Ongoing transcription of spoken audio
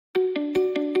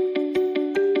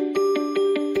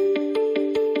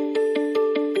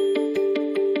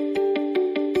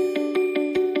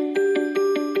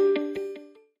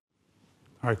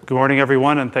All right, good morning,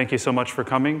 everyone, and thank you so much for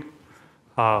coming.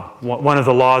 One of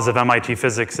the laws of MIT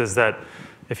physics is that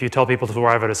if you tell people to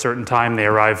arrive at a certain time, they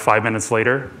arrive 5 minutes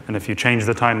later, and if you change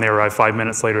the time, they arrive 5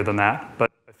 minutes later than that.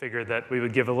 But I figured that we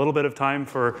would give a little bit of time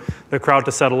for the crowd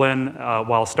to settle in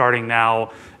while starting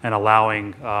now and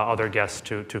allowing other guests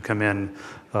to come in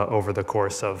over the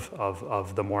course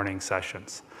of the morning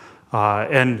sessions.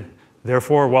 And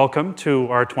therefore, welcome to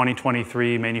our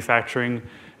 2023 Manufacturing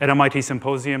at MIT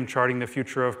Symposium, Charting the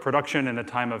Future of Production in a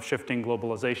Time of Shifting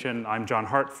Globalization. I'm John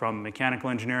Hart from Mechanical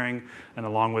Engineering, and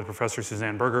along with Professor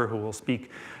Suzanne Berger, who will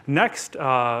speak next,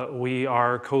 we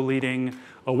are co-leading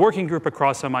a working group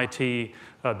across MIT,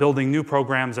 building new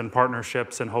programs and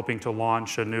partnerships and hoping to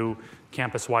launch a new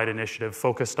campus-wide initiative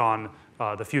focused on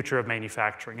the future of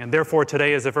manufacturing. And therefore,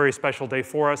 today is a very special day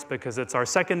for us because it's our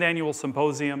second annual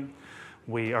symposium.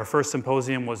 Our first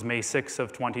symposium was May 6th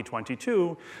of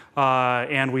 2022,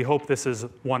 and we hope this is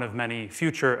one of many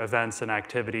future events and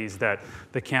activities that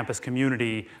the campus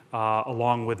community,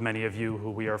 along with many of you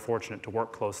who we are fortunate to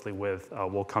work closely with,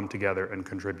 will come together and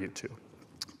contribute to.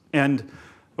 And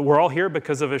we're all here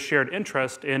because of a shared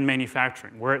interest in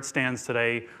manufacturing, where it stands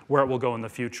today, where it will go in the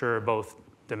future, both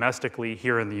domestically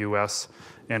here in the US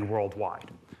and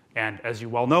worldwide. And as you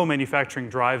well know, manufacturing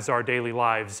drives our daily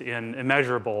lives in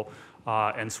immeasurable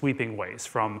and sweeping ways,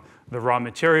 from the raw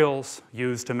materials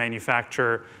used to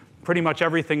manufacture pretty much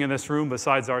everything in this room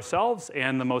besides ourselves,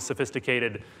 and the most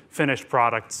sophisticated finished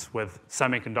products with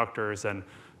semiconductors and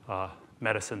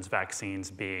medicines, vaccines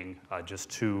being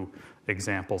just two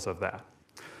examples of that.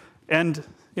 And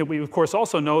we, of course,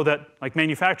 also know that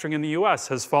manufacturing in the US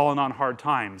has fallen on hard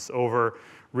times over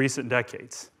recent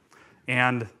decades.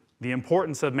 And the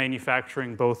importance of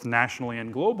manufacturing, both nationally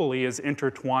and globally, is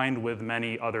intertwined with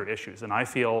many other issues. And I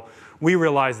feel we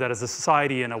realize that as a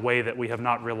society in a way that we have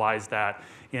not realized that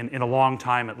in a long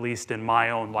time, at least in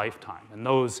my own lifetime. And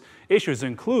those issues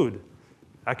include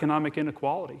economic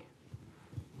inequality,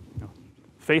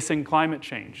 facing climate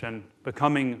change and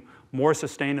becoming more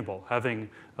sustainable, having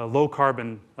a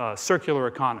low-carbon circular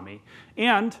economy,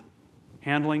 and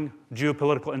handling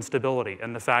geopolitical instability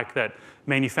and the fact that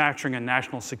manufacturing and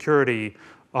national security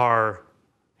are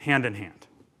hand in hand,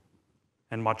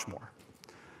 and much more.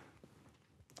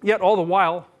 Yet all the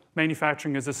while,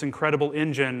 manufacturing is this incredible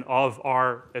engine of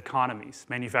our economies.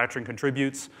 Manufacturing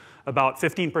contributes about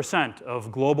 15%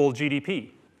 of global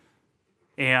GDP.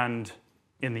 And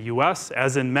in the US,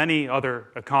 as in many other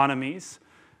economies,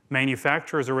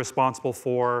 manufacturers are responsible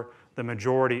for the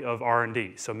majority of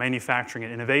R&D. So manufacturing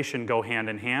and innovation go hand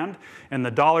in hand, and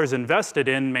the dollars invested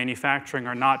in manufacturing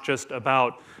are not just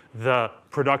about the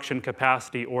production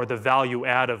capacity or the value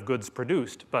add of goods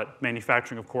produced, but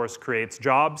manufacturing, of course, creates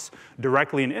jobs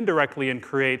directly and indirectly and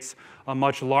creates a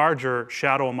much larger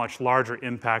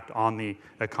impact on the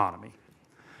economy.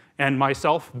 And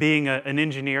myself, being an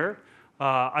engineer,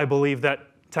 I believe that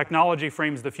technology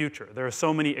frames the future. There are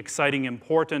so many exciting,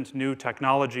 important new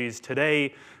technologies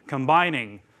today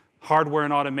combining hardware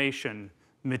and automation,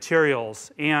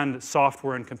 materials, and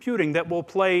software and computing that will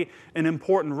play an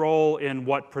important role in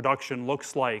what production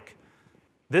looks like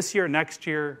this year, next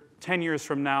year, 10 years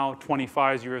from now,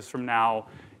 25 years from now,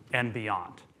 and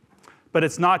beyond. But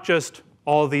it's not just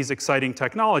all of these exciting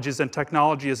technologies, and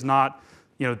technology is not,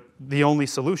 the only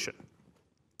solution.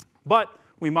 But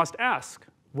we must ask,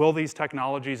 will these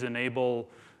technologies enable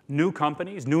new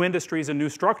companies, new industries, and new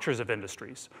structures of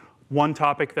industries? One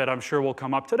topic that I'm sure will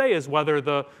come up today is whether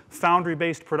the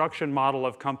foundry-based production model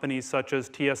of companies such as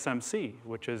TSMC,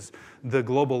 which is the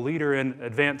global leader in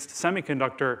advanced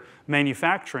semiconductor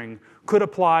manufacturing, could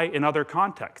apply in other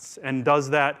contexts. And does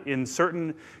that, in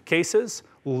certain cases,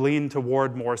 lean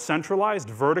toward more centralized,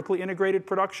 vertically integrated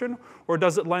production? Or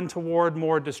does it lend toward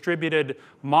more distributed,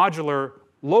 modular,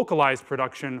 localized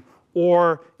production?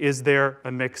 Or is there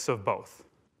a mix of both?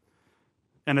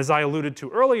 And as I alluded to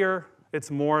earlier, it's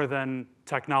more than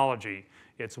technology.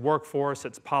 It's workforce,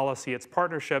 it's policy, it's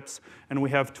partnerships, and we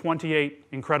have 28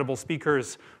 incredible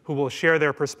speakers who will share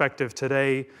their perspective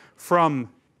today from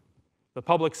the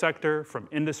public sector, from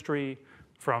industry,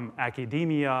 from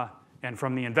academia, and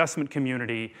from the investment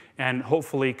community. And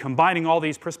hopefully, combining all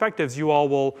these perspectives, you all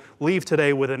will leave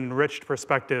today with an enriched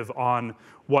perspective on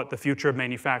what the future of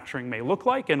manufacturing may look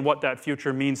like and what that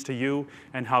future means to you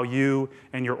and how you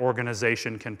and your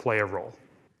organization can play a role.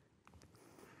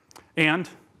 And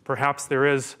perhaps there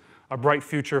is a bright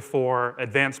future for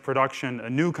advanced production, a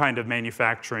new kind of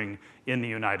manufacturing in the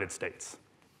United States.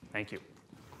 Thank you.